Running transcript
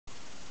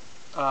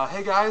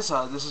Hey guys,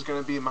 this is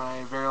going to be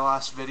my very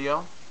last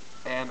video,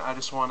 and I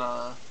just want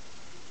to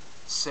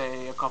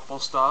say a couple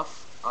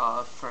stuff.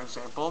 For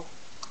example,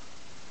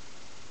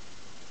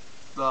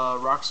 the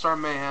ROCKSTAR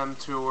Mayhem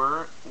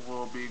tour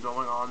will be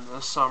going on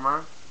this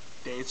summer.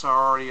 Dates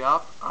are already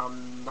up.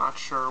 I'm not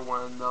sure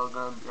when they're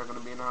going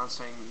to be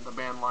announcing the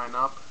band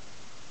lineup,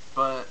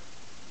 but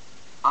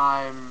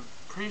I'm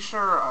pretty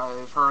sure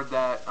I've heard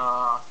that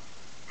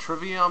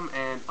Trivium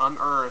and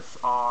Unearth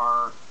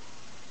are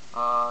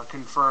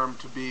confirmed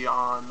to be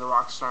on the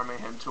ROCKSTAR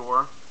Mayhem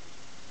tour.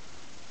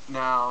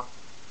 Now,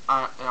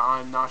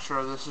 I'm not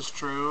sure this is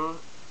true.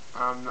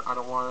 I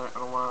don't want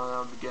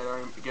to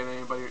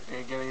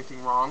get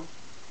anything wrong.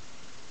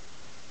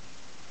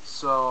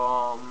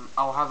 So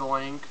I'll have the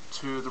link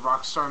to the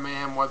ROCKSTAR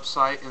Mayhem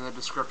website in the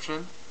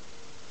description.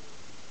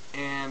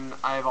 And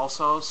I've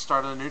also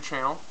started a new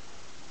channel.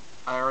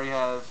 I already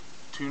have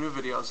 2 new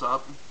videos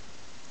up.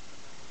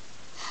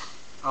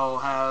 I'll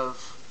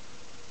have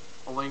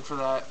a link for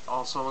that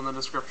also in the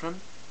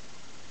description.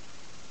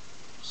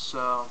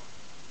 So,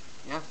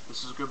 yeah,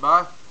 this is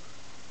goodbye.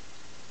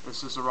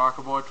 This is the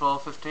Rockaboy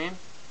 1215,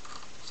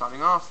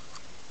 signing off.